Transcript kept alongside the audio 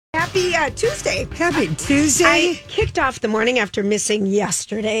Happy Tuesday. Happy Tuesday. I kicked off the morning after missing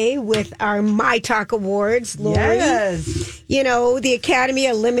yesterday with our My Talk Awards, Lori. Yes. You know, the Academy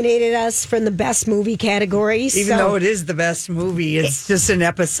eliminated us from the best movie category. Even though it is the best movie, it's just an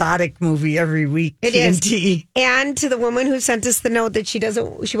episodic movie every week. It TNT. is. And to the woman who sent us the note that she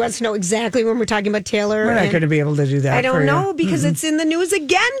wants to know exactly when we're talking about Taylor. We're not going to be able to do that. I don't know because it's in the news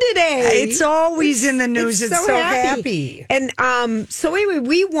again today. It's always in the news. It's so happy. And so anyway,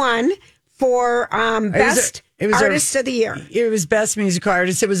 we won for Best Artist of the Year. It was Best Musical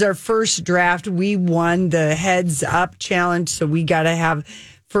Artist. It was our first draft. We won the Heads Up Challenge, so we got to have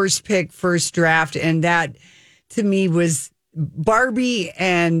first pick, first draft. And that, to me, was Barbie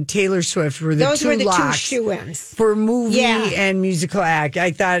and Taylor Swift were the Those two were the locks two shoe-ins. for movie and musical act.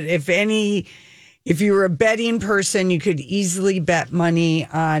 I thought if you were a betting person, you could easily bet money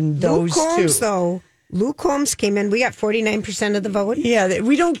on those two. Luke Combs came in. We got 49% of the vote. Yeah,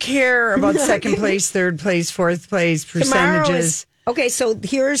 we don't care about second place, third place, fourth place, percentages. Okay, so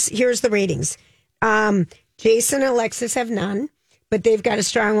here's the ratings. Jason and Alexis have none, but they've got a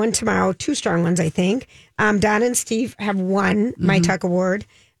strong one tomorrow. Two strong ones, I think. Don and Steve have one My Talk Award.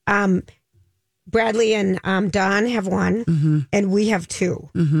 Bradley and Don have one, and we have two.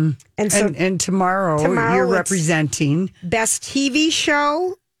 And so and tomorrow you're representing Best TV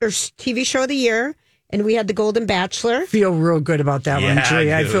Show or TV Show of the Year. And we had the Golden Bachelor. Feel real good about that one,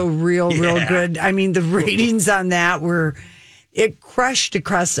 Julie. I feel real good. I mean, the ratings on that it crushed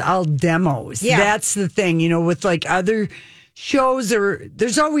across all demos. Yeah. That's the thing, with like other shows,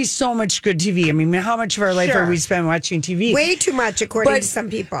 there's always so much good TV. I mean, how much of our life are we spent watching TV? Way too much, according to some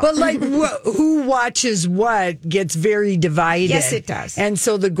people. But like, who watches what gets very divided. Yes, it does. And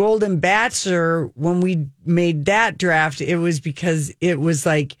so the Golden Bachelor, when we made that draft, it was because it was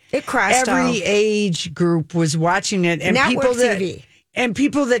like it crossed every age group was watching it, and Network people that TV. And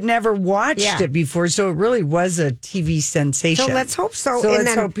people that never watched it before, so it really was a TV sensation. So let's hope so. So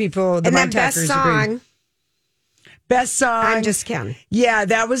let's hope people, the My Talkers, agree. Best song. I'm just kidding. Yeah,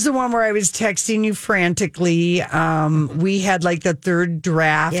 that was the one where I was texting you frantically. We had like the third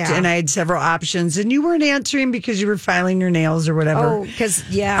draft and I had several options and you weren't answering because you were filing your nails or whatever. Oh, because,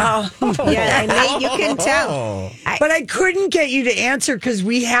 yeah, you can tell. But I couldn't get you to answer because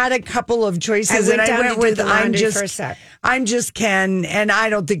we had a couple of choices I went with I'm just Ken, and I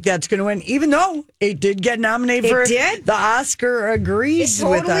don't think that's going to win, even though it did get nominated for the Oscar. Agrees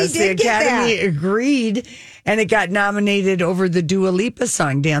with us. The Academy agreed. And it got nominated over the Dua Lipa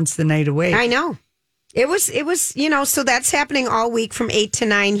song, Dance the Night Away. I know. It was, so that's happening all week from 8 to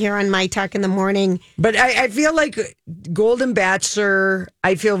 9 here on My Talk in the morning. But I feel like Golden Bachelor,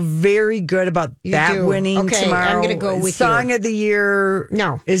 I feel very good about that winning tomorrow. I'm going to go with Song of the Year.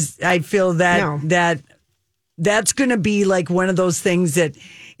 No. I feel that's going to be like one of those things that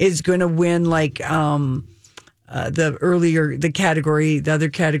is going to win like, the other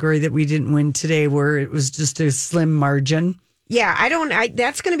category that we didn't win today, where it was just a slim margin. Yeah,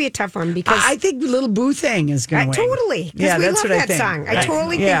 that's going to be a tough one because I think Little Boo Thing is going to win. Totally. Yeah, we love that song. I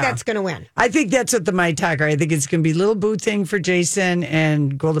totally think that's going to win. I think that's what the My Talker. I think it's going to be Little Boo Thing for Jason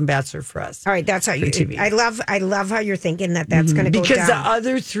and Golden Bachelor for us. All right, that's how you. TV. I love how you're thinking that's going to go down. Because the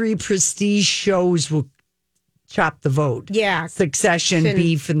other three prestige shows will chop the vote. Yeah, Succession,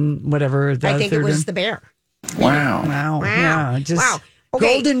 Beef, and whatever. I think it was The Bear. Wow. Yeah, just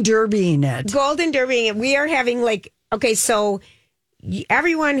Golden Derbying it. Golden Derbying it. We are having so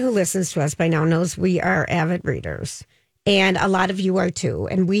everyone who listens to us by now knows we are avid readers. And a lot of you are too.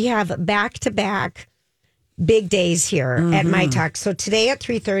 And we have back-to-back big days here at My Talk. So today at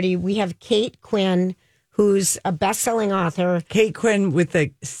 3:30, we have Kate Quinn, who's a best-selling author. Kate Quinn with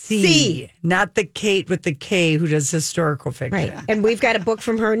a C, not the Kate with the K who does historical fiction. Right. And we've got a book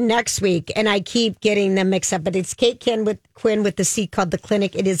from her next week, and I keep getting them mixed up, but it's Kate Quinn with the C called The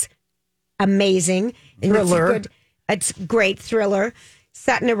Clinic. It is amazing. And thriller. It's great thriller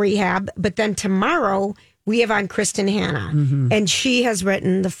set in a rehab. But then tomorrow we have on Kristen Hanna, and she has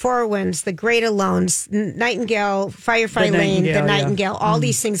written The Four Winds, The Great Alones, Nightingale, Firefly Lane, The Nightingale, all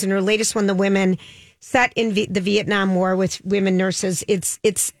these things. And her latest one, The Women, set in the Vietnam War with women nurses. It's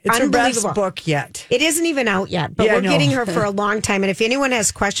unbelievable. Her best book yet. It isn't even out yet, but we're getting her for a long time. And if anyone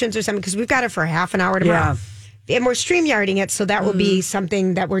has questions or something, because we've got her for half an hour tomorrow. Yeah. And we're StreamYarding it, so that will be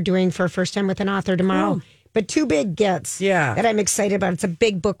something that we're doing for first time with an author tomorrow. Cool. But two big gets that I'm excited about. It's a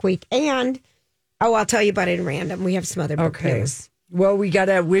big book week. And, I'll tell you about it in random. We have some other book news. Well, we got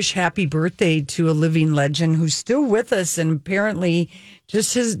to wish happy birthday to a living legend who's still with us and apparently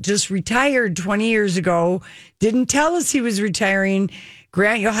just retired 20 years ago. Didn't tell us he was retiring.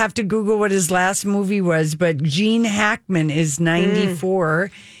 Grant, you'll have to Google what his last movie was, but Gene Hackman is 94.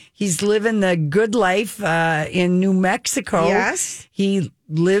 He's living the good life in New Mexico. Yes. He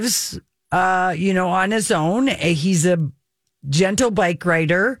lives, on his own. He's a gentle bike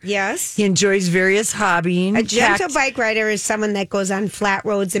rider. Yes. He enjoys various hobbying. A gentle bike rider is someone that goes on flat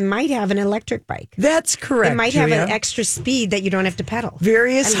roads and might have an electric bike. That's correct. It might Julia. have an extra speed that you don't have to pedal.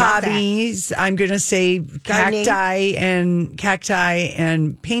 Various hobbies. I'm going to say Gardening. cacti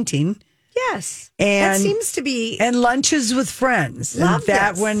and painting. Yes. And that seems to be. And lunches with friends. Love and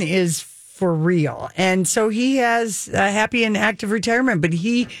that this. one is for real. And so he has a happy and active retirement, but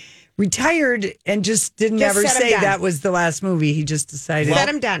he retired and just didn't ever say that was the last movie. He just decided. Said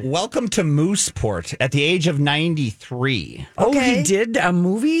I'm done. Welcome to Mooseport at the age of 93. Oh, he did a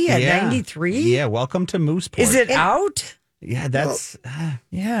movie at 93? Yeah, welcome to Mooseport. Is it out? Yeah, that's...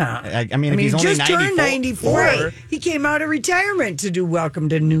 yeah. I mean, if he's only just 94. turned 94. Right. He came out of retirement to do Welcome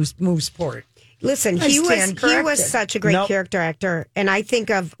to Mooseport. Listen, he was such a great character actor, and I think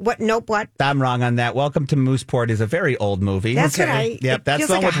of what. I'm wrong on that. Welcome to Mooseport is a very old movie. That's right. Yep, that's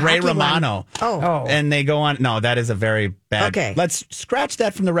the one with Ray Romano. Oh, and they go on. No, that is a very bad. Okay, let's scratch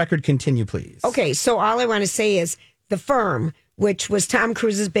that from the record. Continue, please. Okay, so all I want to say is The Firm, which was Tom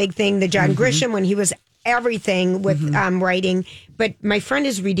Cruise's big thing. The John Grisham when he was everything with writing. But my friend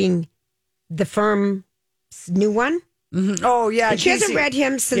is reading The Firm's new one. Mm-hmm. Oh, yeah. And she hasn't read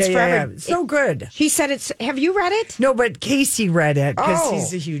him since forever. Yeah. So good. She said it's... Have you read it? No, but Casey read it because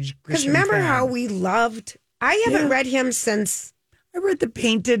he's a huge Grisham Because remember fan. how we loved... I haven't read him since... I read The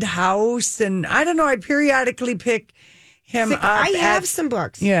Painted House, and I don't know, I periodically pick him up. I have some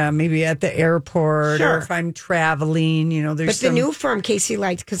books. Yeah, maybe at the airport or if I'm traveling, there's But the new Firm Casey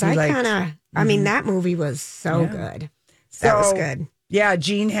liked, because I kind of... I mean, that movie was so good. That was good. Yeah,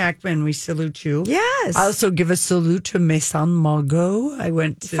 Gene Hackman, we salute you. Yes. I also give a salute to Maison Margot. I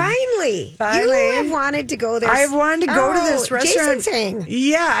went to... Finally. You have wanted to go there. I've wanted to go to this restaurant. Jason's saying.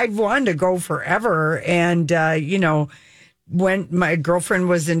 Yeah, I've wanted to go forever. And, when my girlfriend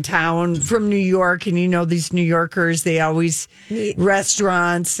was in town from New York, and these New Yorkers, they always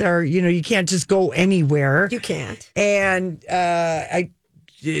restaurants or, you can't just go anywhere. You can't. And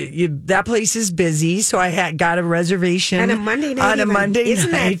that place is busy, so I got a reservation on a Monday night. Isn't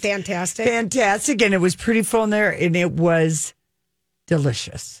that fantastic? Fantastic, and it was pretty full in there, and it was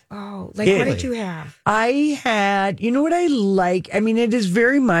delicious. Oh, what did you have? I had, what I like? I mean, it is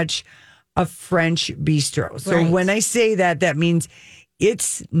very much a French bistro. So when I say that, that means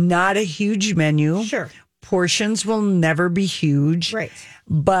it's not a huge menu. Sure. Portions will never be huge. Right.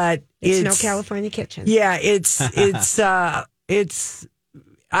 But it's no California kitchen. Yeah, it's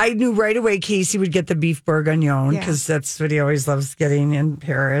I knew right away Casey would get the beef bourguignon because that's what he always loves getting in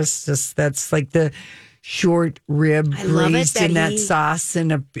Paris. That's like the short rib braised in that sauce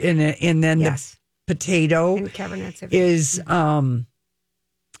and then the potato and Cabernet's is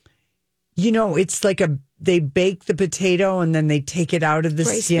it's like they bake the potato and then they take it out of the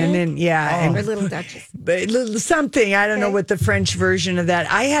skin and or Little Duchess. Something I don't know what the French version of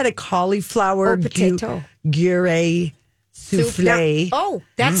that. I had a cauliflower potato puree souffle.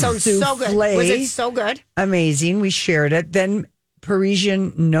 That sounds so good. Was it so good? Amazing. We shared it. Then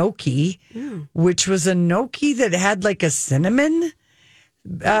Parisian gnocchi, which was a gnocchi that had like a cinnamon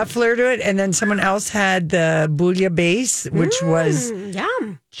flair to it. And then someone else had the bouillabaisse, which was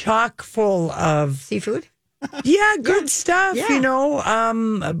chock full of seafood. Yeah, good stuff.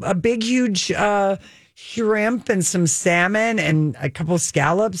 A big, huge shrimp and some salmon and a couple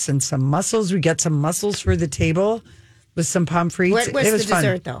scallops and some mussels. We got some mussels for the table with some pommes frites. What's it was the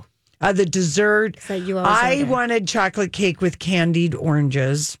dessert, though? The dessert, I wanted chocolate cake with candied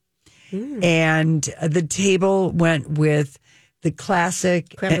oranges. And the table went with the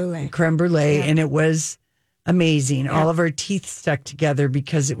classic creme brulee, and it was amazing. All of our teeth stuck together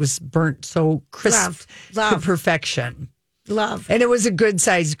because it was burnt so crisp to perfection. Love. And it was a good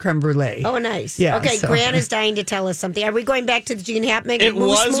sized creme brulee. Oh, nice. Yeah, okay, Grant is dying to tell us something. Are we going back to the Gene Hackman It Moose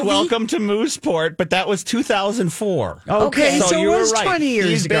was movie? Welcome to Mooseport, but that was 2004. Okay, so you it was were right. 20 years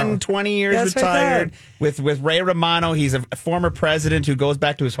He's ago. been 20 years retired with Ray Romano. He's a former president who goes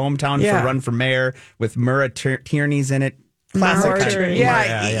back to his hometown for run for mayor with Murrah Tierney's in it. Classic.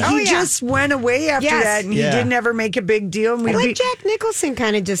 He just went away after that, and he didn't ever make a big deal. And Jack Nicholson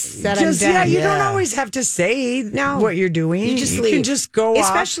kind of just said, "I'm done." You don't always have to say what you're doing. You just can just go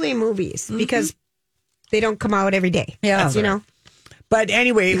especially in movies, because they don't come out every day. Yeah, But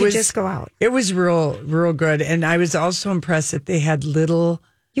anyway, it was just go out. It was real good, and I was also impressed that they had little.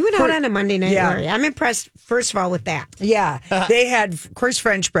 You went out on a Monday night, Lori. I'm impressed, first of all, with that. Yeah, they had, of course,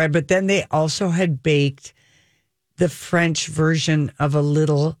 French bread, but then they also had baked the French version of a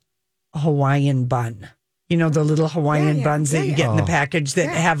little Hawaiian bun. You know, the little Hawaiian buns that you get in the package that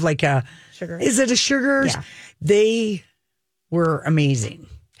have like a sugar. Is it a sugar? Yeah. They were amazing.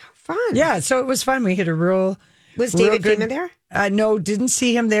 Fun. Yeah, so it was fun. We hit a real. Was David Freeman there? No, didn't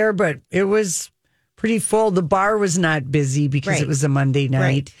see him there, but it was pretty full. The bar was not busy because it was a Monday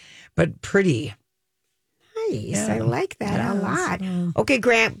night, but pretty. Nice. Yeah. I like that a lot. Okay,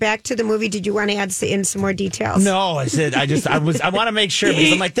 Grant, back to the movie. Did you want to add in some more details? No, I said I want to make sure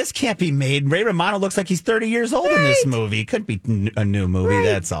because I'm like, this can't be made. Ray Romano looks like he's 30 years old in this movie. It could be a new movie.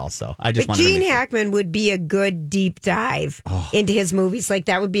 That's all. So I just want to. Gene Hackman would be a good deep dive into his movies. Like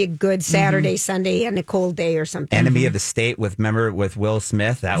that would be a good Saturday, Sunday, and a cold day or something. Enemy of the State with Will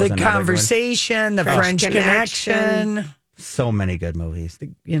Smith. That was the another Conversation, the French Connection. So many good movies.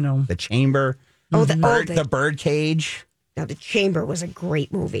 The Chamber. The Birdcage. Now, The Chamber was a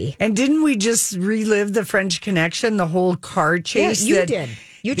great movie. And didn't we just relive the French Connection, the whole car chase? Yeah, you did.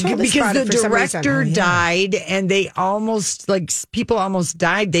 You told us because about the director died, and they almost people almost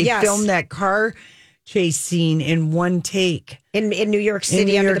died. They filmed that car chase scene in one take in New York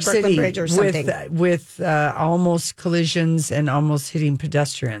City under the Brooklyn Bridge or something, with almost collisions and almost hitting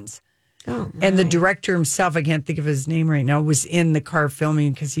pedestrians. Oh, and the director himself, I can't think of his name right now, was in the car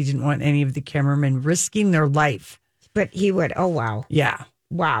filming because he didn't want any of the cameramen risking their life. But he would. Oh, wow. Yeah.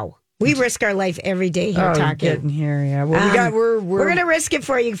 Wow. We risk our life every day here talking. Getting here, yeah. Well, we're going to risk it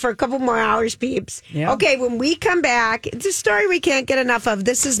for you for a couple more hours, peeps. Yeah. Okay, when we come back, it's a story we can't get enough of.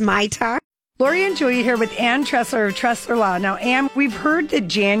 This is My Talk. Lori and Julia here with Ann Tressler of Tressler Law. Now, Ann, we've heard that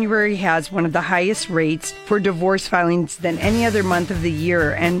January has one of the highest rates for divorce filings than any other month of the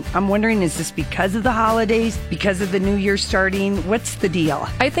year. And I'm wondering, is this because of the holidays, because of the new year starting? What's the deal?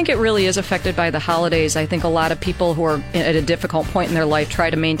 I think it really is affected by the holidays. I think a lot of people who are at a difficult point in their life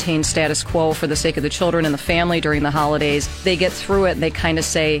try to maintain status quo for the sake of the children and the family during the holidays. They get through it and they kind of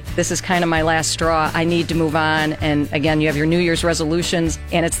say, this is kind of my last straw. I need to move on. And again, you have your New Year's resolutions,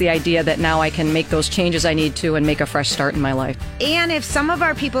 and it's the idea that now I can make those changes I need to and make a fresh start in my life. And if some of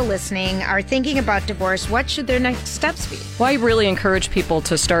our people listening are thinking about divorce, what should their next steps be? Well, I really encourage people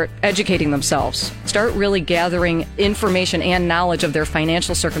to start educating themselves. Start really gathering information and knowledge of their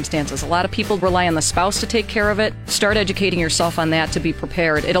financial circumstances. A lot of people rely on the spouse to take care of it. Start educating yourself on that to be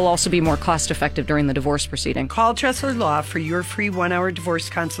prepared. It'll also be more cost effective during the divorce proceeding. Call Tressler Law for your free 1-hour divorce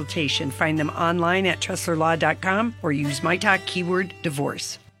consultation. Find them online at TresslerLaw.com or use my talk keyword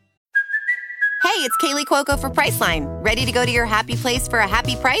divorce. Hey, it's Kaylee Cuoco for Priceline. Ready to go to your happy place for a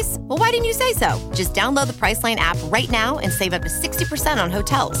happy price? Well, why didn't you say so? Just download the Priceline app right now and save up to 60% on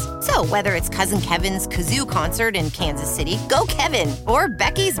hotels. So whether it's Cousin Kevin's Kazoo Concert in Kansas City, go Kevin, or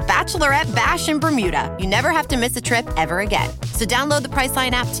Becky's Bachelorette Bash in Bermuda, you never have to miss a trip ever again. So download the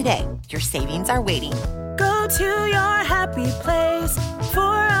Priceline app today. Your savings are waiting. Go to your happy place for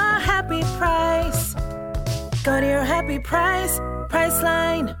a happy price. Go to your happy price,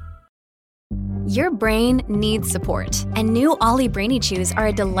 Priceline. Your brain needs support, and new Ollie Brainy Chews are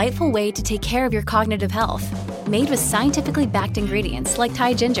a delightful way to take care of your cognitive health. Made with scientifically backed ingredients like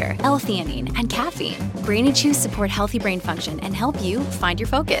Thai ginger, L-theanine, and caffeine, Brainy Chews support healthy brain function and help you find your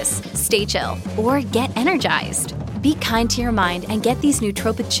focus, stay chill, or get energized. Be kind to your mind and get these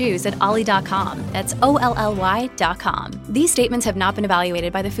nootropic chews at ollie.com. That's OLLY.com. These statements have not been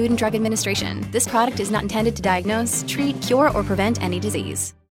evaluated by the Food and Drug Administration. This product is not intended to diagnose, treat, cure, or prevent any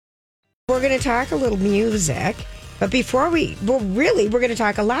disease. We're going to talk a little music, but before we're going to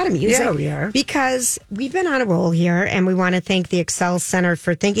talk a lot of music. Yeah, we are. Because we've been on a roll here, and we want to thank the Excel Center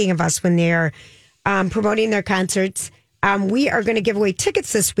for thinking of us when they're promoting their concerts. We are going to give away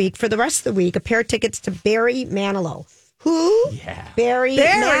tickets this week for the rest of the week, a pair of tickets to Barry Manilow. Who? Yeah. Barry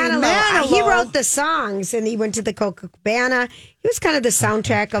Manilow. He wrote the songs, and he went to the Coca-Cola. He was kind of the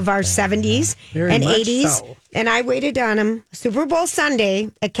soundtrack of our 70s and 80s. So. And I waited on him Super Bowl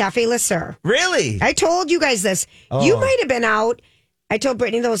Sunday at Cafe Le Sur. Really? I told you guys this. Oh. You might have been out. I told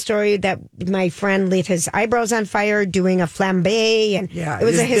Brittany the whole story that my friend lit his eyebrows on fire doing a flambe, and it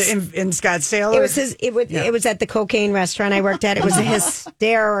was in Scottsdale. It was at the cocaine restaurant I worked at. It was a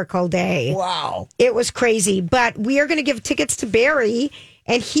hysterical day. Wow, it was crazy. But we are going to give tickets to Barry,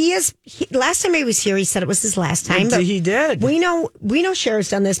 and last time he was here, he said it was his last time. But he did. We know Cher's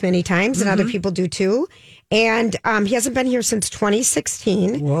done this many times, and other people do too. And he hasn't been here since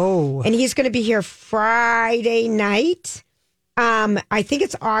 2016. Whoa! And he's going to be here Friday night. I think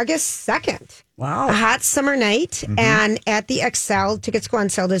it's August 2nd. Wow. A hot summer night. Mm-hmm. And at the Excel, tickets go on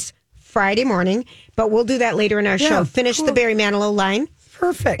sale this Friday morning. But we'll do that later in our show. Finish the Barry Manilow line.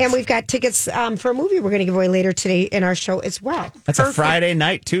 Perfect. And we've got tickets for a movie we're going to give away later today in our show as well. That's a Friday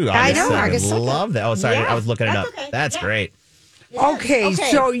night, too. I know. August 2nd. Love that. Oh, sorry. Yeah, I was looking it up. Okay. That's great. Okay,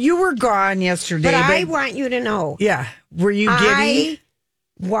 so you were gone yesterday. But I want you to know. Yeah. Were you giddy? I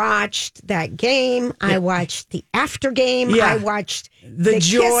watched that game. Yeah. I watched the after game. Yeah. I watched the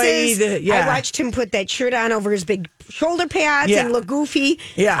joy. Kisses. I watched him put that shirt on over his big shoulder pads and look goofy.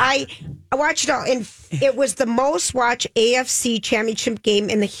 Yeah. I watched it all. And it was the most watched AFC championship game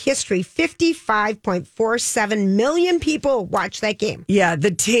in the history. 55.47 million people watched that game. Yeah,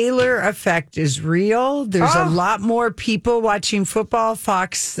 the Taylor effect is real. There's a lot more people watching football.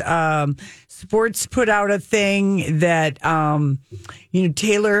 Fox Sports put out a thing that,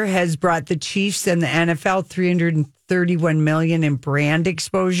 Taylor has brought the Chiefs and the NFL 331 million in brand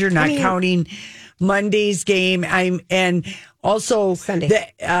exposure, not counting Monday's game. And also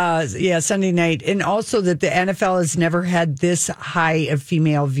Sunday. Sunday night. And also that the NFL has never had this high of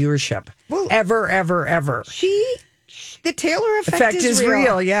female viewership. Well, ever. The Taylor effect is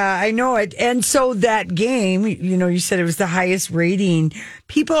real. Yeah, I know it. And so that game, you said it was the highest rating.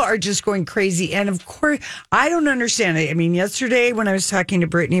 People are just going crazy. And of course, I don't understand it. I mean, yesterday when I was talking to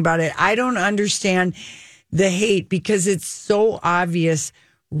Brittany about it, I don't understand the hate because it's so obvious.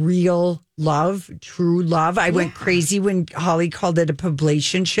 Real love, true love. I went crazy when Holly called it a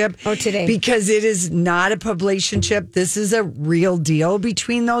publicationship. Oh, today. Because it is not a publicationship. This is a real deal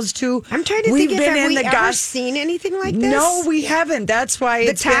between those two. I'm trying to think if have we ever seen anything like this? No, we haven't. That's why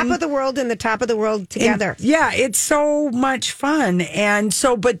the top of the world and the top of the world together. It's so much fun. And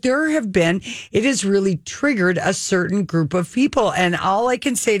so, but it has really triggered a certain group of people. And all I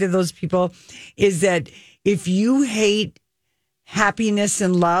can say to those people is that if you hate happiness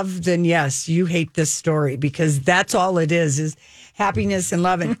and love, then yes, you hate this story because that's all it is happiness and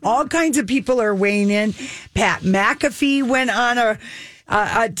love. And all kinds of people are weighing in. Pat McAfee went on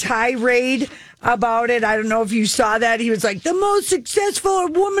a tirade about it. I don't know if you saw that. He was like, the most successful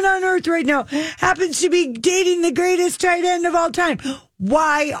woman on earth right now happens to be dating the greatest tight end of all time.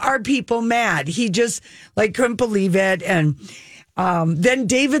 Why are people mad? He just couldn't believe it. And then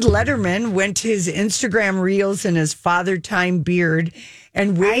David Letterman went to his Instagram reels in his Father Time beard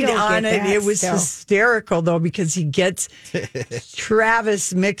and weighed on it. It was hysterical, though, because he gets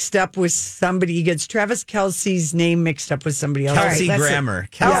Travis mixed up with somebody. He gets Travis Kelce's name mixed up with somebody else. Kelce Grammer.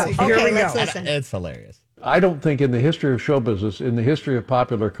 Kelce. Here we go. Listen. It's hilarious. I don't think in the history of show business, in the history of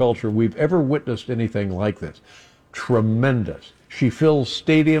popular culture, we've ever witnessed anything like this. Tremendous. She fills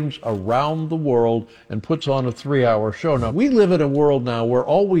stadiums around the world and puts on a 3-hour show. Now, we live in a world now where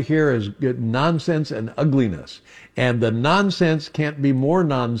all we hear is nonsense and ugliness. And the nonsense can't be more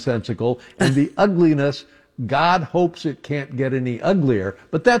nonsensical. And the ugliness, God hopes it can't get any uglier.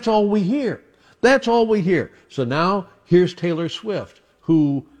 But that's all we hear. That's all we hear. So now, here's Taylor Swift,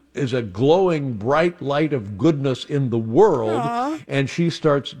 who is a glowing bright light of goodness in the world. Aww. And she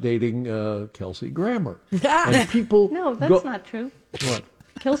starts dating Kelce Grammer. And people No, that's not true. What?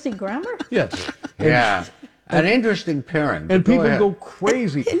 Kelce Grammer? Yes. Yeah. An interesting pairing. And people go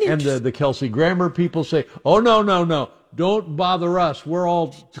crazy. And the Kelce Grammer people say, oh, no. Don't bother us. We're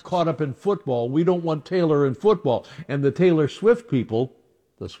all caught up in football. We don't want Taylor in football. And the Taylor Swift people,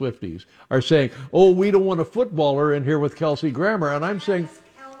 the Swifties, are saying, oh, we don't want a footballer in here with Kelce Grammer. And I'm saying...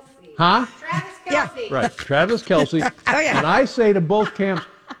 Huh? Travis Kelce. Yeah. Right, Travis Kelce. And I say to both camps,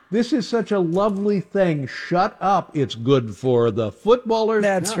 this is such a lovely thing. Shut up. It's good for the footballers.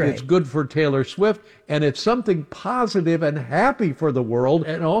 That's right. It's good for Taylor Swift. And it's something positive and happy for the world.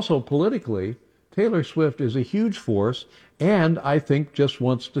 And also politically, Taylor Swift is a huge force. And I think just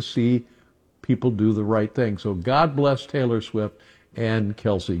wants to see people do the right thing. So God bless Taylor Swift and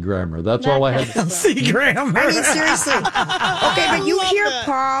Kelce Grammer. That's all I have. Kelce Grammer. I mean, seriously. Okay, but you hear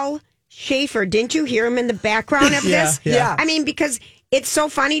Paul Schaefer. Didn't you hear him in the background of this? Yeah. I mean, because it's so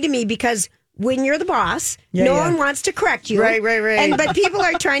funny to me because when you're the boss, no one wants to correct you. Right. But people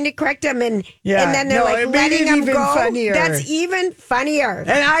are trying to correct him, and then they're letting him go. Funnier. That's even funnier. And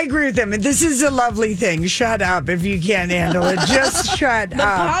I agree with them. This is a lovely thing. Shut up if you can't handle it. Just shut up.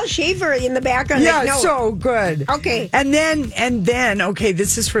 Paul Schaefer in the background. Yeah, so good. Okay. And then, okay,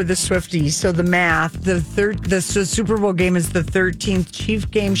 this is for the Swifties. So the math, the Super Bowl game is the 13th Chief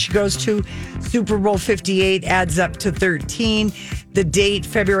game she goes to. Super Bowl 58 adds up to 13. The date,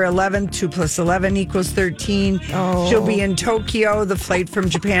 February 11th, 2 plus 11 equals 13. Oh. She'll be in Tokyo. The flight from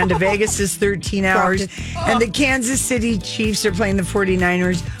Japan to Vegas is 13 hours. And the Kansas City Chiefs are playing the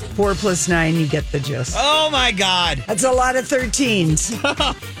 49ers. 4 plus 9, you get the gist. Oh, my God. That's a lot of 13s.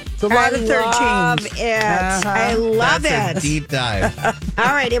 It's a lot of 13s. I love it. That's a deep dive. All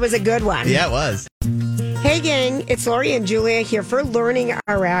right, it was a good one. Yeah, it was. Hey, gang, it's Lori and Julia here for Learning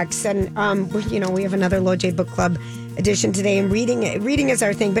RX. And, we have another Low J Book Club edition today, and reading is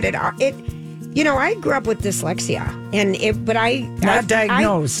our thing, but I grew up with dyslexia, not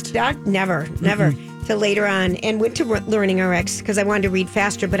diagnosed. Never. Till later on, and went to Learning RX because I wanted to read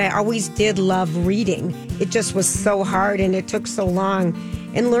faster. But I always did love reading. It just was so hard, and it took so long.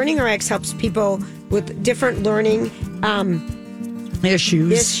 And Learning RX helps people with different learning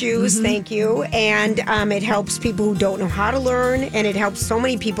issues. Thank you. And it helps people who don't know how to learn, and it helps so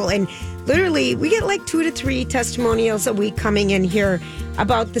many people. And literally, we get like 2 to 3 testimonials a week coming in here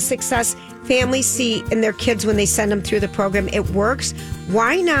about the success families see in their kids when they send them through the program. It works.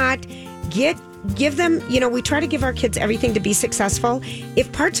 Why not give them, we try to give our kids everything to be successful.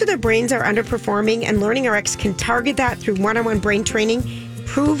 If parts of their brains are underperforming and Learning RX can target that through one-on-one brain training,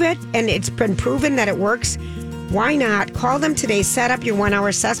 prove it, and it's been proven that it works, why not? Call them today. Set up your 1-hour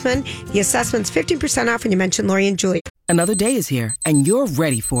assessment. The assessment's 15% off when you mention Lori and Julie. Another day is here, and you're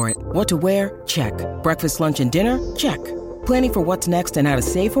ready for it. What to wear? Check. Breakfast, lunch, and dinner? Check. Planning for what's next and how to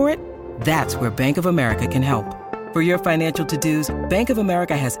save for it? That's where Bank of America can help. For your financial to-dos, Bank of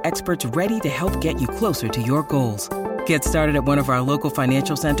America has experts ready to help get you closer to your goals. Get started at one of our local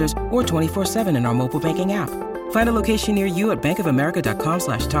financial centers or 24/7 in our mobile banking app. Find a location near you at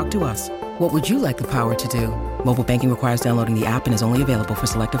bankofamerica.com/talktous. What would you like the power to do? Mobile banking requires downloading the app and is only available for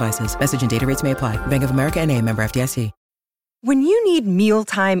select devices. Message and data rates may apply. Bank of America NA, member FDIC. When you need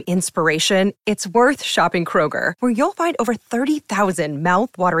mealtime inspiration, it's worth shopping Kroger, where you'll find over 30,000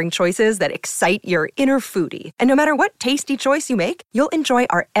 mouth-watering choices that excite your inner foodie. And no matter what tasty choice you make, you'll enjoy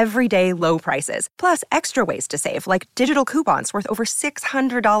our everyday low prices, plus extra ways to save, like digital coupons worth over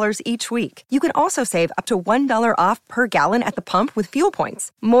 $600 each week. You can also save up to $1 off per gallon at the pump with fuel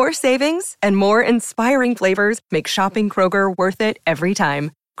points. More savings and more inspiring flavors make shopping Kroger worth it every time.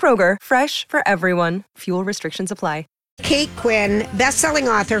 Kroger, fresh for everyone. Fuel restrictions apply. Kate Quinn, best-selling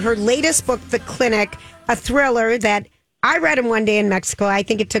author, her latest book, The Clinic, a thriller that I read in one day in Mexico. I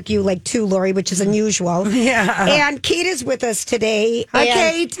think it took you like 2, Lori, which is unusual. Yeah. And Kate is with us today. Hi,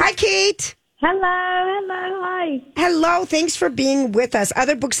 Kate. Hi, Kate. Hello, hi. Hello, thanks for being with us.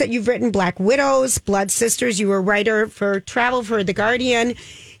 Other books that you've written, Black Widows, Blood Sisters. You were a writer for Travel for The Guardian.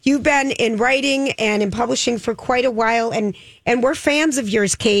 You've been in writing and in publishing for quite a while, and we're fans of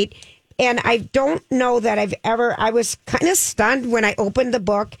yours, Kate. And I don't know that I was kind of stunned when I opened the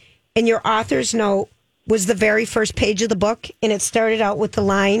book and your author's note was the very first page of the book. And it started out with the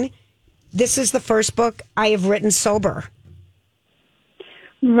line, "This is the first book I have written sober."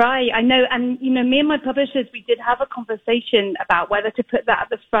 Right, I know. And, me and my publishers, we did have a conversation about whether to put that at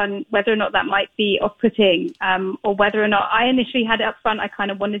the front, whether or not that might be off-putting, or whether or not I initially had it up front. I kind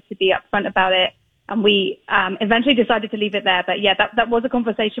of wanted to be upfront about it. And we eventually decided to leave it there. But yeah, that was a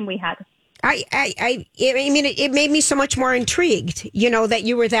conversation we had. It made me so much more intrigued, that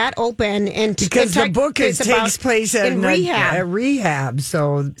you were that open. And because the book takes place in rehab.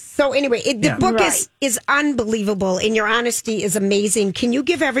 So anyway, the book is unbelievable and your honesty is amazing. Can you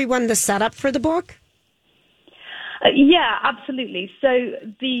give everyone the setup for the book? Yeah, absolutely. So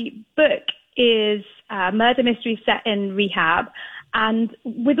the book is a murder mystery set in rehab. And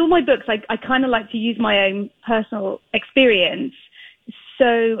with all my books, I kind of like to use my own personal experience.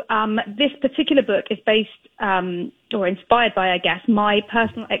 So this particular book is based or inspired by, I guess, my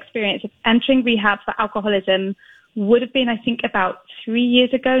personal experience of entering rehab for alcoholism. Would have been, I think, about 3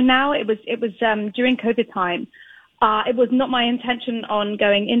 years ago now. It was during COVID time. It was not my intention on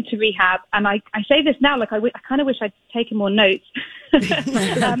going into rehab. And I say this now, like I kind of wish I'd taken more notes.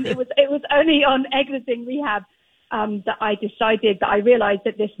 It was only on exiting rehab that I realized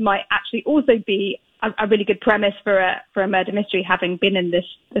that this might actually also be a really good premise for a murder mystery, having been in this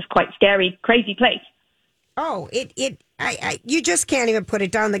quite scary, crazy place. Oh, you just can't even put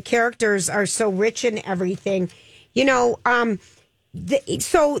it down. The characters are so rich in everything, the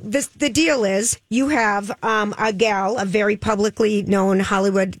deal is you have a gal, a very publicly known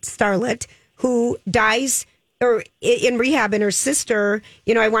Hollywood starlet, who dies or in rehab, and her sister,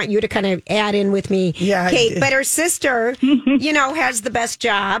 I want you to kind of add in with me, Kate, but her sister, has the best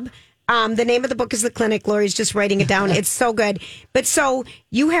job. The name of the book is The Clinic. Lori's just writing it down. It's so good. But so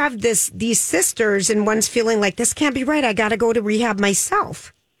you have these sisters, and one's feeling like, this can't be right. I got to go to rehab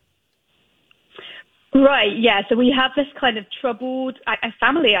myself. Right, yeah. So we have this kind of troubled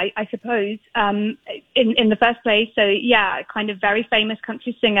family, I suppose, in the first place. So, yeah, a kind of very famous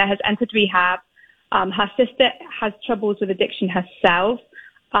country singer has entered rehab. Her sister has troubles with addiction herself.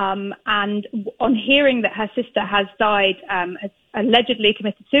 And on hearing that her sister has died, has allegedly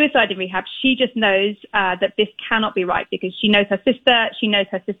committed suicide in rehab, she just knows that this cannot be right because she knows her sister. She knows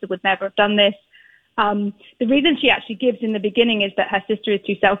her sister would never have done this. The reason she actually gives in the beginning is that her sister is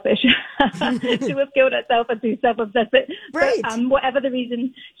too selfish to have killed herself and too self-obsessed. But whatever the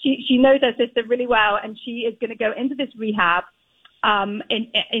reason, she knows her sister really well, and she is going to go into this rehab,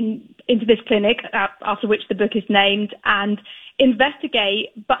 into this clinic, after which the book is named, and investigate.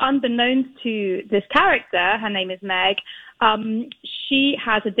 But unbeknownst to this character, her name is Meg, she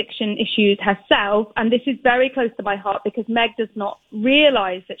has addiction issues herself, and this is very close to my heart because Meg does not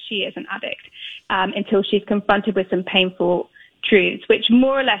realize that she is an addict until she's confronted with some painful truths, which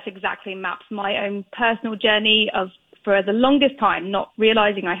more or less exactly maps my own personal journey of, for the longest time, not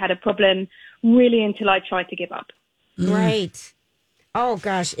realizing I had a problem really until I tried to give up. Right. Oh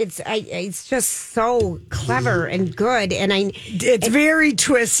gosh, it's just so clever and good, and it's very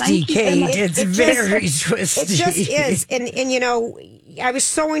twisty, Kate. It's very twisty. It just is, and you know, I was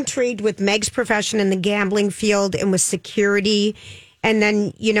so intrigued with Meg's profession in the gambling field and with security, and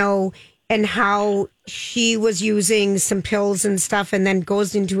then you know, and how she was using some pills and stuff, and then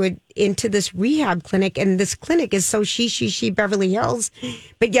goes into this rehab clinic, and this clinic is so she Beverly Hills,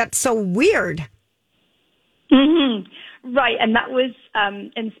 but yet so weird. Mm-hmm. Right, and that was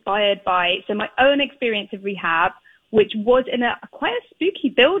inspired by my own experience of rehab, which was in quite a spooky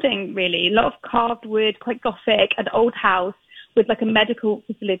building, really. A lot of carved wood, quite gothic, an old house with like a medical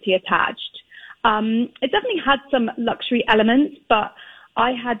facility attached. It definitely had some luxury elements, but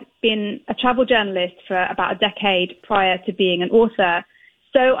I had been a travel journalist for about a decade prior to being an author.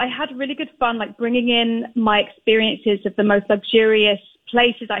 So I had really good fun, like bringing in my experiences of the most luxurious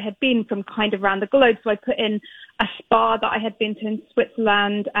places I had been from kind of around the globe. So I put in a spa that I had been to in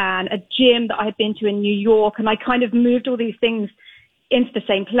Switzerland and a gym that I had been to in New York. And I kind of moved all these things into the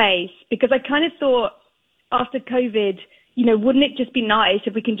same place because I kind of thought after COVID, you know, wouldn't it just be nice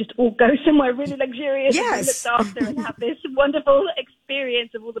if we can just all go somewhere really luxurious and be looked after and have this wonderful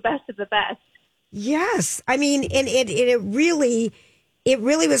experience of all the best of the best? Yes. I mean, and it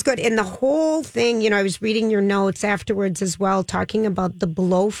really was good. And the whole thing, you know, I was reading your notes afterwards as well, talking about the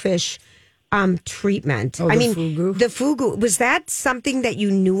blowfish treatment. Oh, fugu? The fugu, was that something that you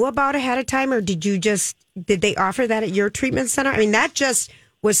knew about ahead of time, or did they offer that at your treatment center? I mean, that just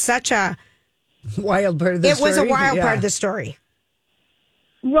was such a wild part of the story. It was a wild part of the story.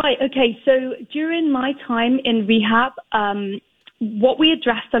 Right. Okay. So during my time in rehab, what we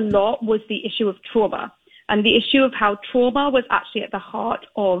addressed a lot was the issue of trauma. And the issue of how trauma was actually at the heart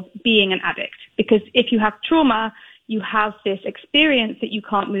of being an addict. Because if you have trauma, you have this experience that you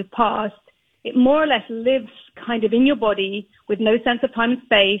can't move past. It more or less lives kind of in your body with no sense of time and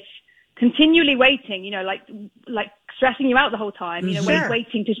space, continually waiting, you know, like stressing you out the whole time, you know,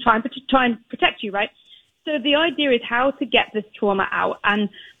 waiting to try and protect you, right? So the idea is how to get this trauma out. And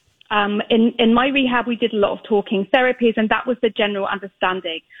in my rehab, we did a lot of talking therapies, and that was the general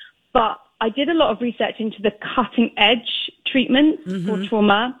understanding. But I did a lot of research into the cutting edge treatments for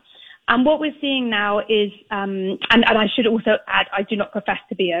trauma. And what we're seing now is, and I should also add, I do not profess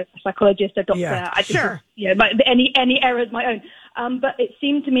to be a psychologist, a doctor. Yeah, I just, you know, any error is my own. But it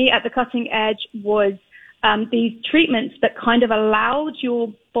seemed to me at the cutting edge was these treatments that kind of allowed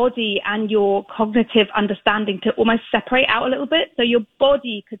your body and your cognitive understanding to almost separate out a little bit. So your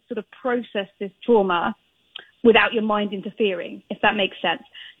body could sort of process this trauma without your mind interfering, if that makes sense.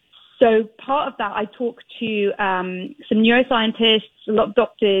 So part of that, I talked to some neuroscientists, a lot of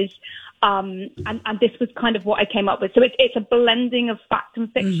doctors, and this was kind of what I came up with. So it's a blending of fact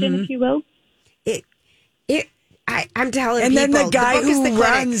and fiction, if you will. I'm telling and people. And then the guy who the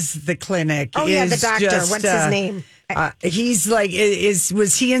runs the clinic the doctor. What's his name? He's like,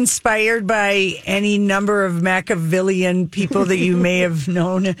 was he inspired by any number of Machiavellian people that you may have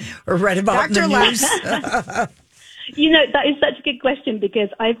known or read about Dr. in the news? You know, that is such a good question because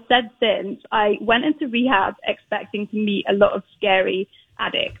I've said since I went into rehab expecting to meet a lot of scary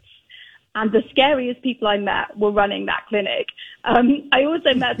addicts. And the scariest people I met were running that clinic. I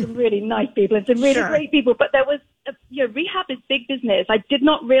also met some really nice people and some really great people, but there was, rehab is big business. I did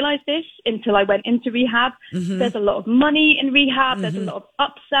not realize this until I went into rehab. There's a lot of money in rehab. There's a lot of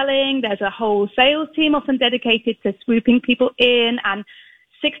upselling. There's a whole sales team often dedicated to swooping people in, and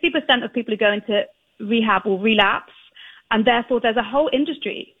 60% of people who go into rehab will relapse. And therefore, there's a whole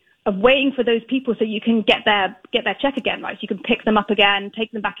industry of waiting for those people so you can get their check again, right? So you can pick them up again,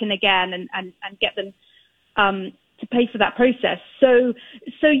 take them back in again, and get them to pay for that process. So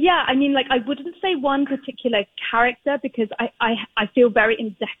yeah, I mean, like, I wouldn't say one particular character because I feel very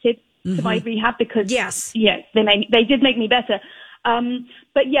indebted to my rehab because they did make me better.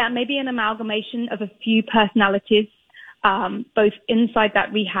 But yeah, maybe an amalgamation of a few personalities both inside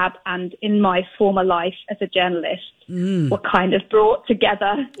that rehab and in my former life as a journalist, were kind of brought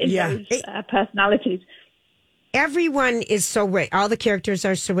together in those personalities. Everyone is so rich. All the characters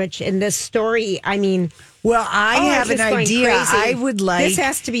are so rich in this story. I mean, well, I have an idea. I would like this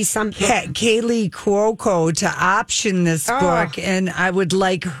has to be something. Kaylee Cuoco to option this book, and I would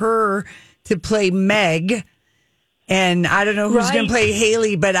like her to play Meg. And I don't know who's going to play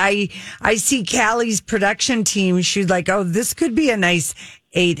Haley, but I see Callie's production team. She's like, oh, this could be a nice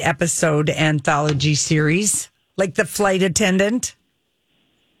 8-episode anthology series, like The Flight Attendant.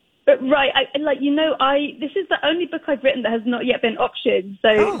 Right, this is the only book I've written that has not yet been optioned.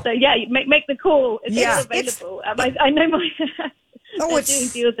 So yeah, make the call. It's available. I know my. It's doing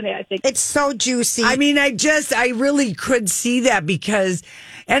deals in it. I think it's so juicy. I mean, I really could see that because,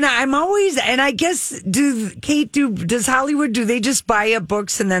 and I'm always, and I guess does Hollywood, do they just buy up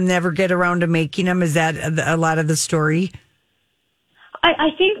books and then never get around to making them? Is that a lot of the story?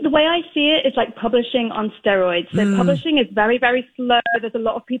 I think the way I see it is like publishing on steroids. So publishing is very, very slow. There's a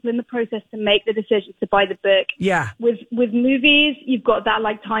lot of people in the process to make the decision to buy the book. Yeah. With movies, you've got that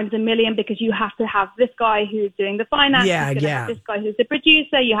like times a million because you have to have this guy who's doing the finance. Have this guy who's the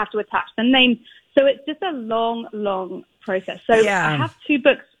producer. You have to attach the name. So it's just a long, long process. So I have 2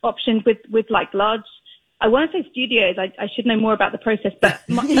 books optioned with like large, I want to say studios. I should know more about the process, but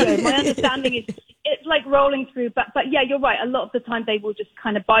my understanding is it's like rolling through. But yeah, you're right. A lot of the time they will just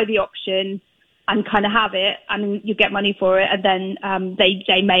kind of buy the option and kind of have it, and you get money for it, and then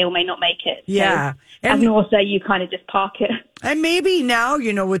they may or may not make it. Yeah, so, and also you kind of just park it. And maybe now,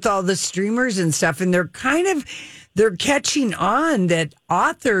 with all the streamers and stuff, and they're catching on that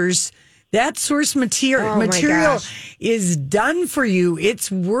authors. That source material is done for you.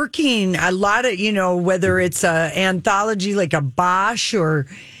 It's working. A lot of, whether it's an anthology like a Bosch or,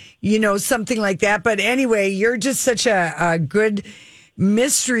 something like that. But anyway, you're just such a good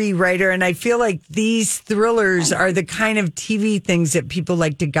mystery writer. And I feel like these thrillers are the kind of TV things that people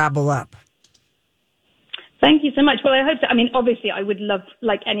like to gobble up. Thank you so much. Well, I hope so. I mean, obviously, I would love,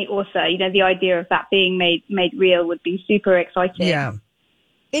 like any author, the idea of that being made real would be super exciting. Yeah.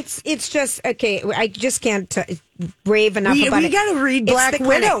 It's just, okay, I just can't rave enough about it. We got to read Black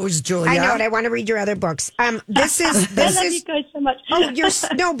Widows, Julia. I know it. I want to read your other books. I love you guys so much.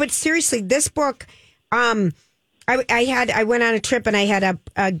 No, but seriously, this book, I went on a trip and I had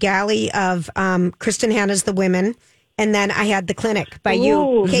a galley of Kristen Hanna's The Women. And then I had The Clinic by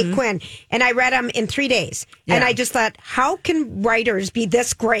you, Kate Quinn. And I read them in 3 days. Yeah. And I just thought, how can writers be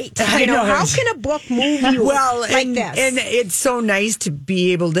this great? How can a book move you like this? And it's so nice to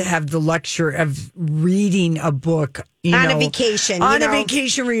be able to have the luxury of reading a book. On a vacation. On a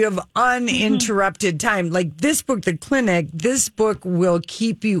vacation where you have uninterrupted time. Like this book, The Clinic, this book will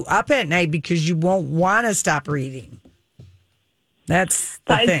keep you up at night because you won't want to stop reading. That's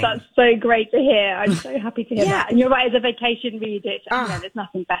so great to hear. I'm so happy to hear that. And you're right, as a vacation read, there's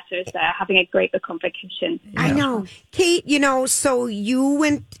nothing better, is there? Having a great book on vacation. I know. Kate, so you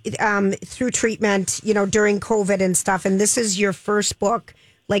went through treatment, during COVID and stuff, and this is your first book.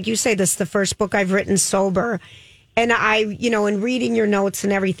 Like you say, this is the first book I've written sober. And I, in reading your notes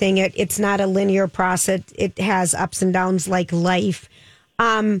and everything, it's not a linear process. It has ups and downs like life.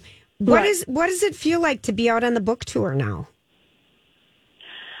 What does it feel like to be out on the book tour now?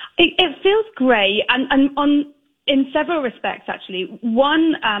 It feels great, and in several respects, actually.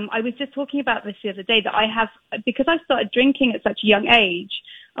 One, I was just talking about this the other day, that I have, because I started drinking at such a young age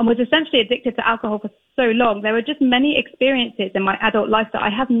and was essentially addicted to alcohol for so long, there were just many experiences in my adult life that I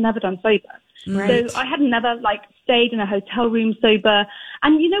have never done sober. Right. So I had never, stayed in a hotel room sober.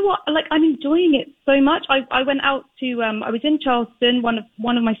 And you know what? I'm enjoying it so much. I went out to, I was in Charleston, one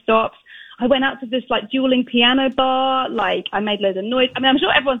of my stops. I went out to this dueling piano bar. I made loads of noise. I mean, I'm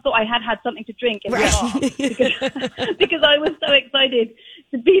sure everyone thought I had something to drink in the bar because I was so excited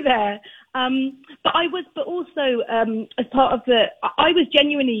to be there. But also as part of I was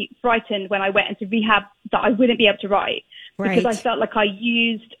genuinely frightened when I went into rehab that I wouldn't be able to write because I felt like I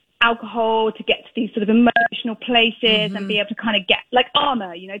used alcohol to get to these sort of emotional places and be able to kind of get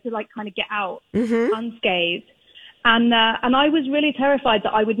armor, to kind of get out unscathed. And I was really terrified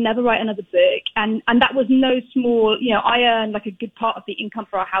that I would never write another book. And that was no small, I earned a good part of the income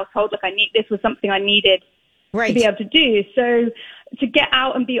for our household. This was something I needed to be able to do. So to get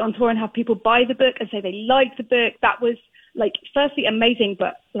out and be on tour and have people buy the book and say they liked the book, that was like, firstly, amazing,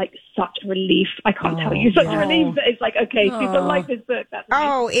 but like such a relief. I can't tell you, such a relief that it's like, okay, people like this book.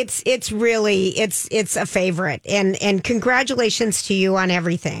 That's it's really it's a favorite, and congratulations to you on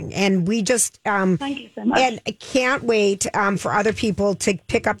everything. And we just thank you so much, and I can't wait for other people to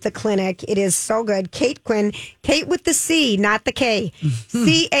pick up the clinic. It is so good. Kate Quinn, Kate with the C, not the K,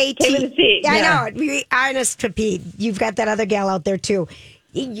 C-A-T. Kate with the C. I know. Be honest to Pete. You've got that other gal out there too.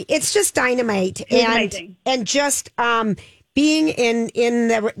 It's just dynamite, and just being in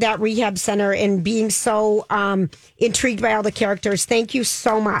that rehab center and being so intrigued by all the characters. Thank you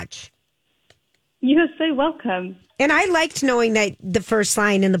so much. You're so welcome. And I liked knowing that the first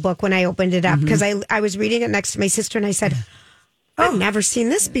line in the book when I opened it up, because I was reading it next to my sister and I said, I've never seen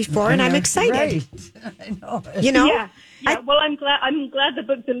this before, and I'm excited. Right. I know. You know? Yeah. Well, I'm glad the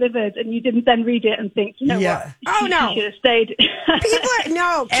book delivered, and you didn't then read it and think, you know what? Oh no, you should have stayed.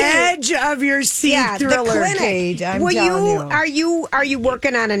 Edge of your seat thriller, Kate. I'm telling you. Are you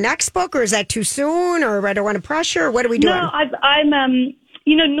working on a next book, or is that too soon, or I don't want to pressure? Or what are we doing? No, I'm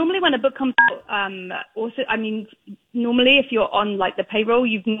normally when a book comes out, normally if you're on like the payroll,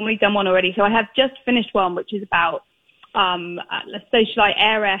 you've normally done one already. So I have just finished one, which is about socialite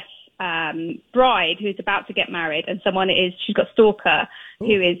heiress bride who's about to get married, and she's got a stalker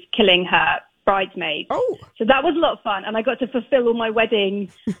who is killing her bridesmaid. So that was a lot of fun, and I got to fulfill all my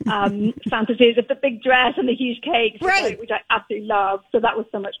wedding fantasies of the big dress and the huge cake, which I absolutely love. So that was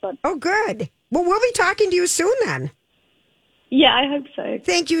so much fun. Oh, good. Well, we'll be talking to you soon then. Yeah, I hope so.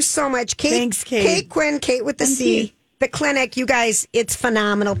 Thank you so much, Kate. Thanks, Kate. Kate Quinn, Kate with the C. You. The clinic, you guys, it's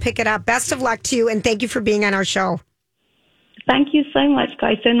phenomenal. Pick it up. Best of luck to you, and thank you for being on our show. Thank you so much,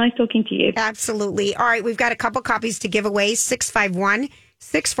 guys. So nice talking to you. Absolutely. All right, we've got a couple copies to give away.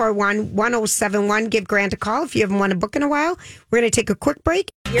 651-641-1071. Give Grant a call if you haven't won a book in a while. We're going to take a quick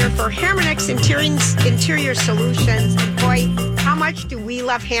break. Here for Hammernix Interior Solutions. And boy, how much do we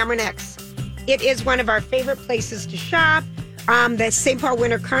love Hammernix? It is one of our favorite places to shop. The St. Paul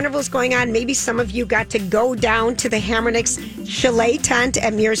Winter Carnival is going on. Maybe some of you got to go down to the Hammernix Chalet tent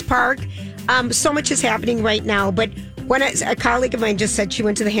at Mears Park. So much is happening right now, but a colleague of mine just said she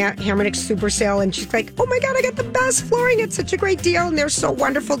went to the Hammernix Super Sale, and she's like, oh my God, I got the best flooring. It's such a great deal, and they're so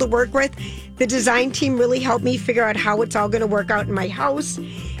wonderful to work with. The design team really helped me figure out how it's all going to work out in my house,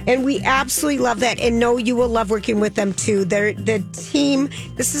 and we absolutely love that, and know you will love working with them too. The team,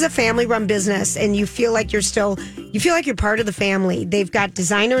 this is a family-run business, and you feel like you're part of the family. They've got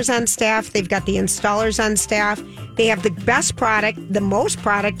designers on staff. They've got the installers on staff. They have the best product, the most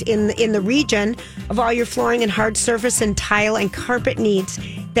product in the region of all your flooring and hard surface and tile and carpet needs.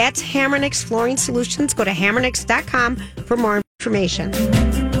 That's Hammernix Flooring Solutions. Go to hammernix.com for more information.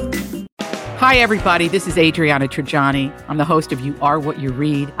 Hi, everybody. This is Adriana Trajani. I'm the host of You Are What You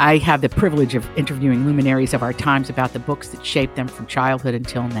Read. I have the privilege of interviewing luminaries of our times about the books that shaped them from childhood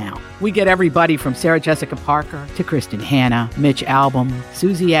until now. We get everybody from Sarah Jessica Parker to Kristen Hanna, Mitch Albom,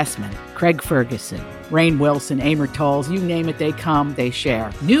 Susie Essman, Craig Ferguson, Rainn Wilson, Amor Tolls, you name it, they come, they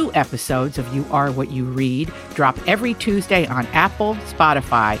share. New episodes of You Are What You Read drop every Tuesday on Apple,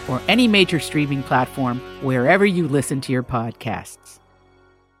 Spotify, or any major streaming platform wherever you listen to your podcasts.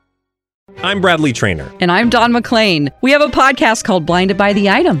 I'm Bradley Trainer. And I'm Don McClain. We have a podcast called Blinded by the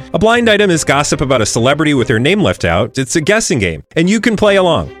Item. A blind item is gossip about a celebrity with their name left out. It's a guessing game, and you can play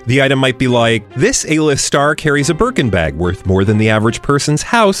along. The item might be like, this A-list star carries a Birkin bag worth more than the average person's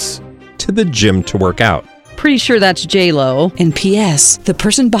house to the gym to work out. Pretty sure that's J-Lo. And P.S. the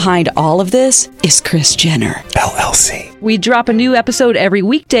person behind all of this is Kris Jenner, LLC. We drop a new episode every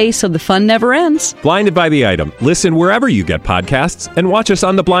weekday so the fun never ends. Blinded by the Item. Listen wherever you get podcasts and watch us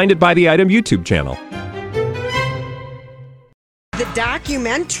on the Blinded by the Item YouTube channel. The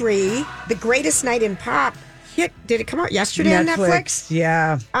documentary, The Greatest Night in Pop, did it come out yesterday on Netflix?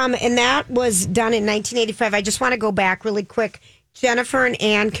 Yeah. And that was done in 1985. I just want to go back really quick. Jennifer and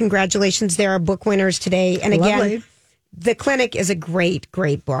Anne, congratulations. They are book winners today. And again, Lovely. The Clinic is a great,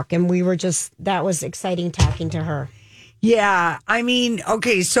 great book. And that was exciting talking to her. Yeah. I mean,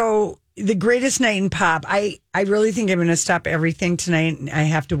 okay, so The Greatest Night in Pop, I really think I'm going to stop everything tonight. I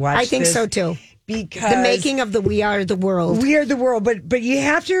have to watch I think this so too. Because the making of the We Are the World. We Are the World. But you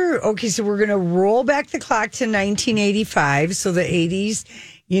have to, okay, so we're going to roll back the clock to 1985. So the 80s.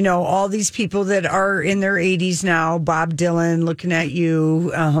 You know, all these people that are in their 80s now, Bob Dylan, Looking at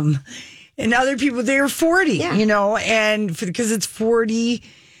You, and other people, they are 40, you know, and because it's 40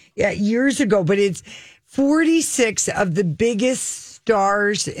 years ago, but it's 46 of the biggest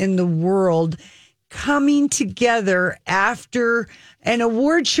stars in the world coming together after an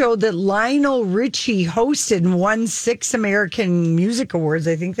award show that Lionel Richie hosted and won 6 American Music Awards.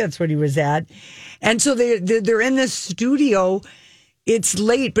 I think that's what he was at. And so they're in this studio. It's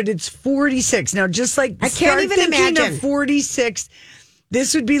late, but it's 46. Now, just like I can't even imagine. Of 46,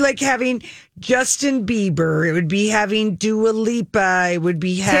 this would be like having Justin Bieber. It would be having Dua Lipa. It would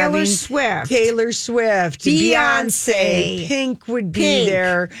be having Taylor Swift, Beyonce. Pink would be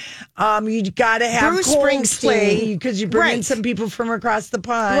there. You'd got to have Bruce Coldplay because you bring in some people from across the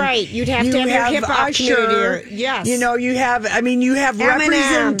pond. Right. You'd have to have your hip hop community. Yes. You know, you have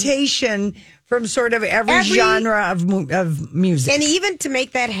representation from sort of every genre of music. And even to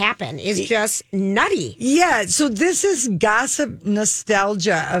make that happen is just nutty. Yeah, so this is gossip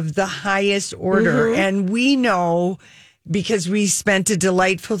nostalgia of the highest order. And we know, because we spent a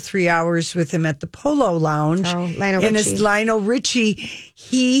delightful 3 hours with him at the Polo Lounge. Oh, Lionel and Richie. it's Lionel Richie.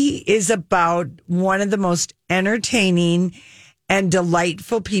 He is about one of the most entertaining and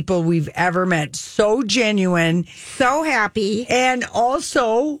delightful people we've ever met. So genuine. So happy. And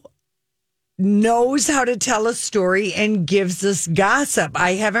also knows how to tell a story and gives us gossip.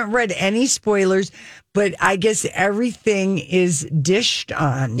 I haven't read any spoilers, but I guess everything is dished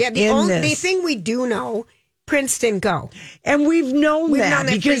on. Yeah, the thing we do know, Prince didn't go. And we've known that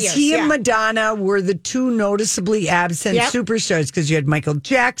for because years, he and Madonna were the two noticeably absent superstars, because you had Michael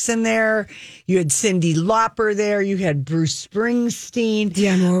Jackson there, you had Cyndi Lauper there, you had Bruce Springsteen,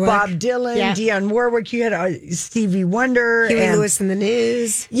 Bob Dylan, Dionne Warwick, you had Stevie Wonder. Huey Lewis in the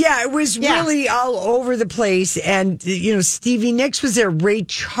News. Yeah, it was really all over the place. And, you know, Stevie Nicks was there. Ray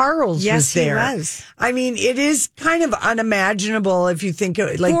Charles was there. Yes, he was. I mean, it is kind of unimaginable if you think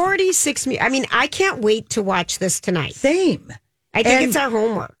of like 46. I mean, I can't wait to watch this tonight. Same. I think it's our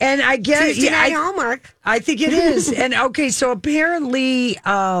homework. And I guess Tuesday night homework. I think it is. And okay, so apparently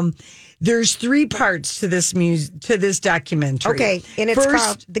there's 3 parts to this documentary. Okay, and it's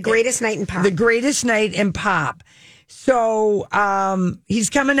called The Greatest Night in Pop. The Greatest Night in Pop. So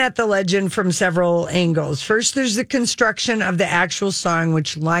he's coming at the legend from several angles. First, there's the construction of the actual song,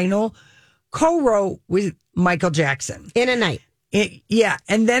 which Lionel co-wrote with Michael Jackson. In a night.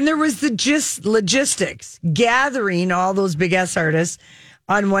 And then there was the logistics, gathering all those big ass artists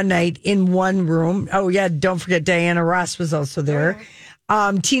on one night in one room. Oh yeah, don't forget Diana Ross was also there.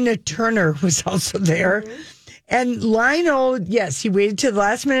 Tina Turner was also there. And Lionel, yes, he waited till the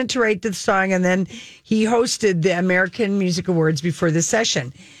last minute to write the song, and then he hosted the American Music Awards before the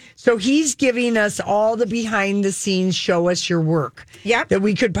session. So he's giving us all the behind the scenes, show us your work that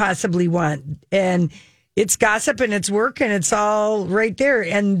we could possibly want. And it's gossip and it's work and it's all right there.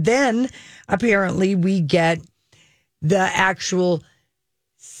 And then apparently we get the actual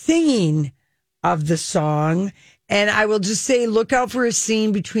singing of the song. And I will just say, look out for a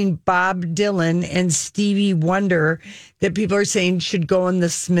scene between Bob Dylan and Stevie Wonder that people are saying should go in the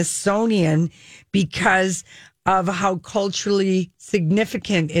Smithsonian because of how culturally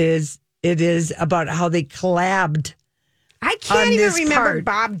significant it is about how they collabed. I can't even remember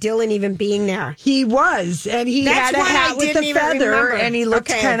Bob Dylan even being there. He was, and he had a hat with a feather, and he looked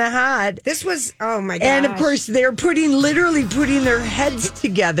kind of hot. This was, oh my gosh. And of course, they're literally putting their heads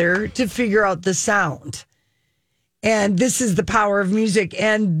together to figure out the sound. And this is the power of music.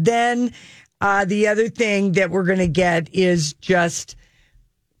 And then the other thing that we're going to get is just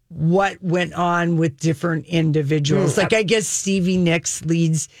what went on with different individuals. Like, I guess Stevie Nicks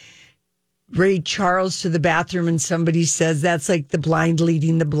leads Ray Charles to the bathroom and somebody says that's like the blind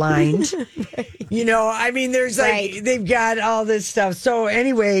leading the blind. You know, I mean, there's they've got all this stuff. So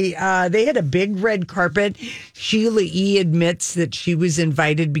anyway, they had a big red carpet. Sheila E. admits that she was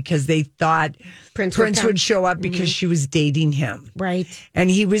invited because they thought Prince would show up because she was dating him. Right. And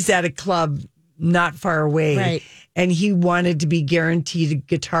he was at a club not far away. Right. And he wanted to be guaranteed a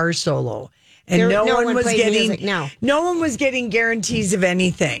guitar solo. And no one was getting guarantees of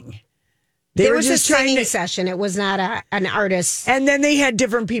anything. There was just a singing session. It was not an artist. And then they had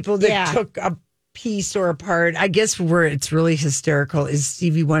different people that took a piece or a part. I guess where it's really hysterical is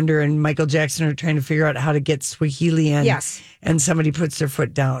Stevie Wonder and Michael Jackson are trying to figure out how to get Swahili in. Yes. And somebody puts their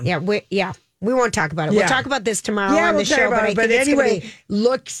foot down. Yeah, we won't talk about it. We'll talk about this tomorrow on the show. But anyway,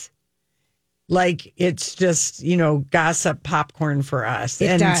 looks like it's just, gossip popcorn for us.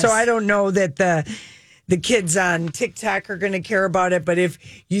 It does. So I don't know that the kids on TikTok are going to care about it. But if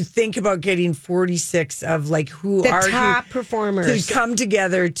you think about getting 46 of the top performers to come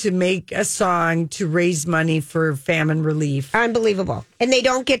together to make a song to raise money for famine relief. Unbelievable. And they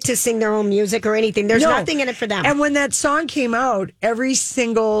don't get to sing their own music or anything. There's nothing in it for them. And when that song came out, every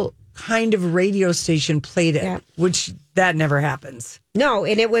single kind of radio station played it, which that never happens. No,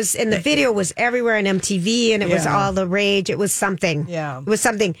 and the video was everywhere on MTV, and it was all the rage. It was something. Yeah. It was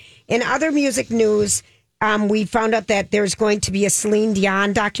something. In other music news, we found out that there's going to be a Celine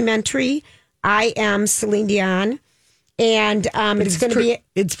Dion documentary I Am Celine Dion. And it's going to be...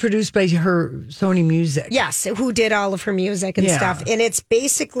 It's produced by her Sony Music. Yes, who did all of her music and stuff. And it's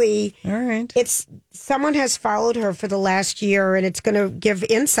basically... All right. It's someone has followed her for the last year, and it's going to give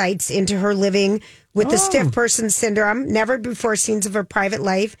insights into her living with the stiff person syndrome, never before scenes of her private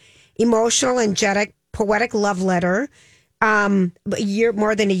life, emotional, angelic, poetic love letter. More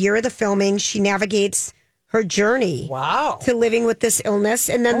than a year of the filming, she navigates her journey to living with this illness.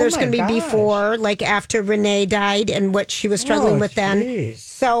 And then there's going to be before, like after Renee died and what she was struggling with then.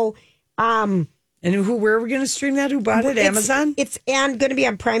 So, and where are we going to stream that? Who bought it? Amazon? It's going to be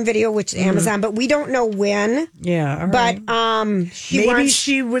on Prime Video, which is Amazon, but we don't know when. Yeah, all right. But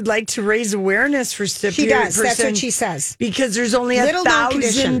she would like to raise awareness for stiff person. She does. That's what she says. Because there's only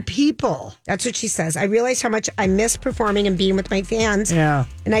 1,000 people. That's what she says. I realized how much I miss performing and being with my fans. Yeah.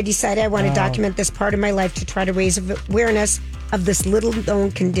 And I decided I want to document this part of my life to try to raise awareness of this little known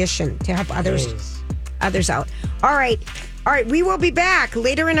condition to help others out. All right, we will be back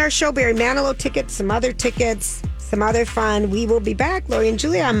later in our show. Barry Manilow tickets, some other fun. We will be back. Lori and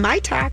Julia on My Talk.